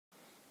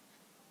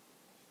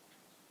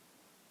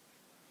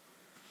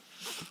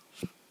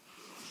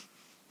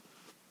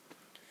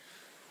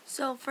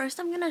So first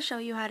I'm going to show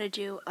you how to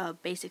do a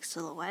basic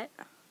silhouette.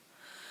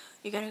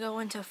 You're going to go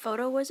into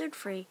Photo Wizard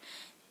Free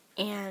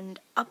and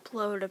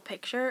upload a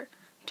picture.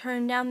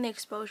 Turn down the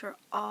exposure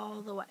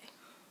all the way.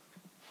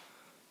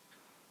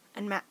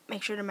 And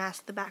make sure to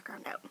mask the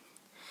background out.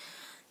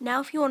 Now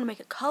if you want to make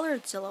a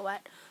colored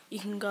silhouette, you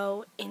can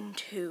go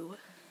into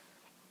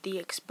the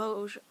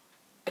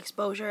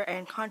exposure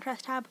and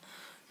contrast tab.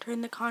 Turn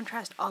the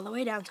contrast all the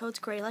way down so it's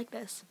gray like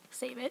this.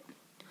 Save it.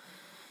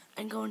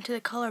 And go into the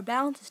color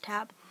balances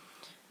tab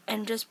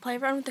and just play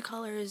around with the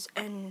colors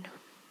and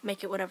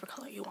make it whatever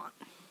color you want.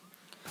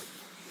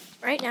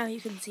 Right now you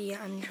can see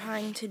I'm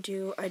trying to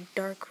do a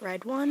dark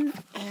red one,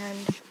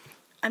 and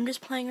I'm just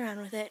playing around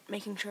with it,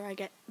 making sure I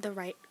get the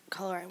right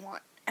color I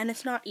want. And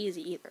it's not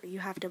easy either. You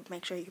have to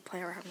make sure you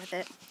play around with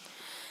it,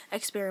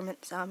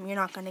 experiment some. You're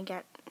not going to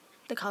get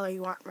the color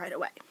you want right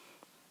away.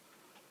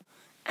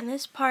 And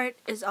this part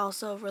is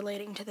also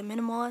relating to the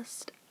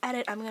minimalist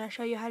edit I'm going to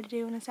show you how to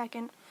do in a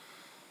second.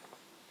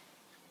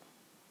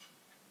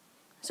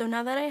 So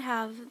now that I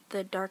have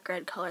the dark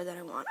red color that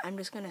I want, I'm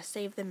just going to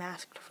save the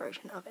masked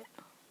version of it.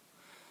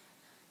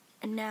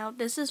 And now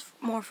this is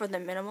more for the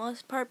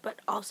minimalist part, but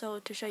also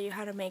to show you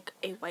how to make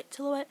a white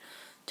silhouette.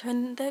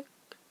 Turn the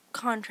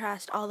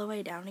contrast all the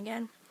way down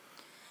again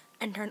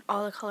and turn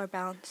all the color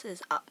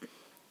balances up.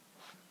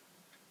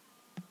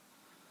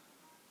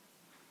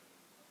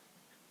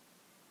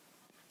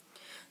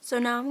 So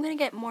now I'm going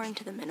to get more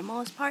into the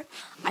minimalist part.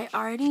 I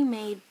already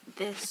made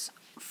this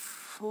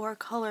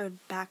 4-color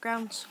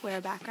background, square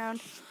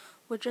background,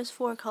 with just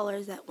 4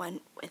 colors that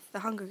went with the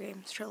Hunger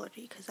Games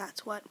trilogy, because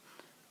that's what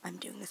I'm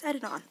doing this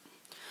edit on.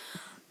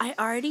 I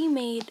already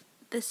made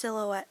the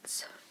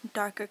silhouettes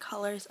darker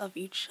colors of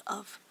each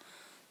of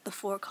the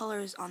 4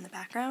 colors on the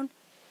background,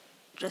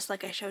 just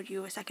like I showed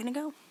you a second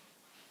ago.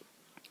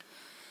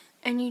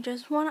 And you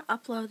just want to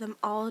upload them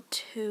all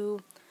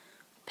to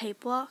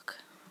papelook,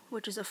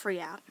 which is a free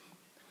app,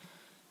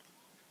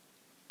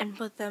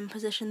 and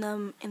position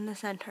them in the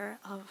center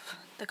of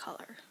the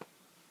color.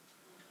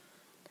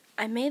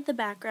 I made the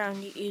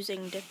background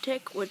using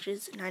Diptyque, which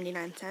is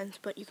 99 cents,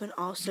 but you can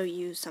also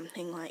use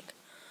something like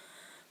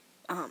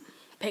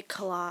Pic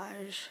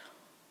Collage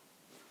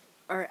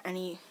or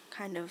any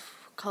kind of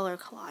color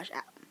collage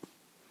app.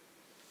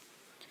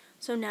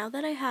 So now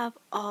that I have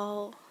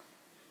all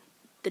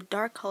the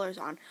dark colors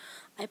on,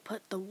 I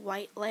put the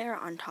white layer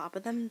on top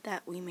of them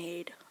that we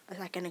made a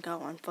second ago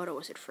on Photo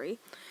Wizard Free,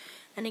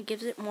 and it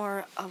gives it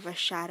more of a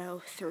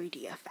shadow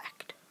 3D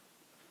effect.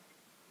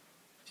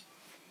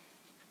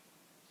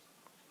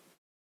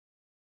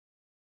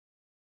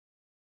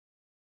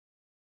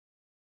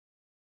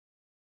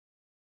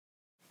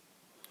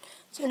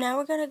 So now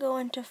we're going to go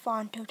into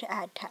phonto to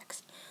add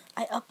text.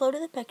 I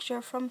uploaded the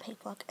picture from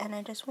papelook, and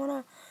I just want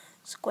to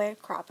square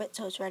crop it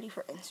so it's ready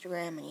for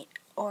Instagram,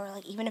 or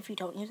like even if you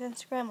don't use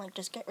Instagram, like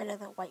just get rid of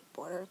the white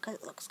border because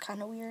it looks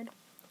kind of weird.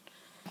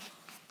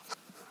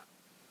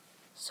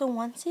 So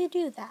once you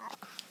do that,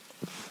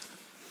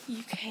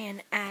 you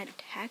can add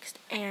text,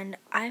 and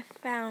I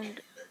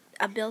found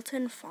a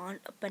built-in font,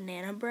 a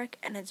banana brick,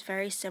 and it's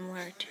very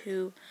similar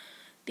to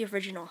the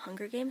original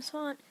Hunger Games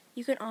font.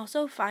 You can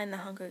also find the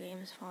Hunger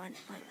Games font,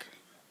 like,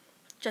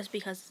 just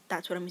because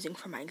that's what I'm using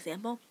for my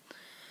example,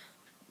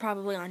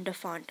 probably on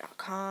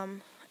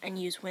dafont.com,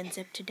 and use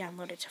WinZip to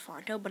download it to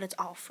Phonto, but it's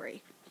all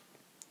free,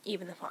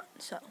 even the font,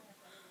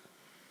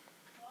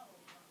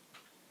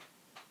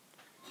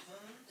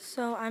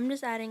 So I'm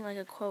just adding like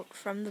a quote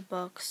from the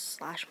book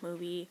 /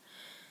 movie,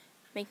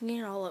 making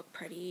it all look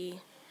pretty,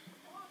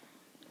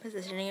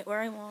 positioning it where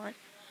I want.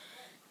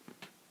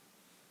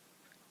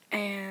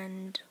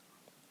 And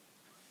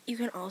you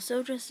can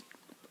also just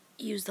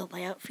use the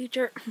layout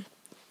feature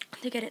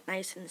to get it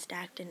nice and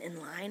stacked and in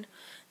line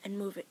and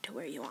move it to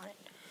where you want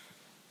it.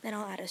 Then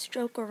I'll add a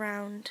stroke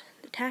around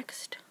the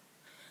text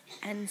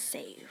and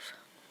save.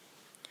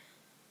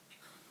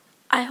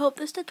 I hope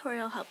this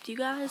tutorial helped you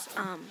guys.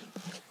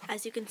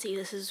 As you can see,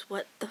 this is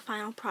what the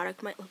final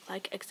product might look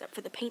like, except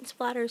for the paint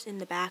splatters in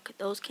the back.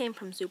 Those came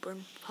from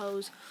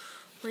Superimpose,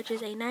 which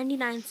is a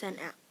 99-cent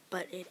app,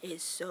 but it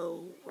is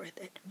so worth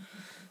it.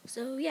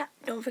 So yeah,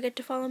 don't forget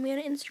to follow me on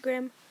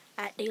Instagram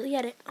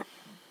 @DailyEdit.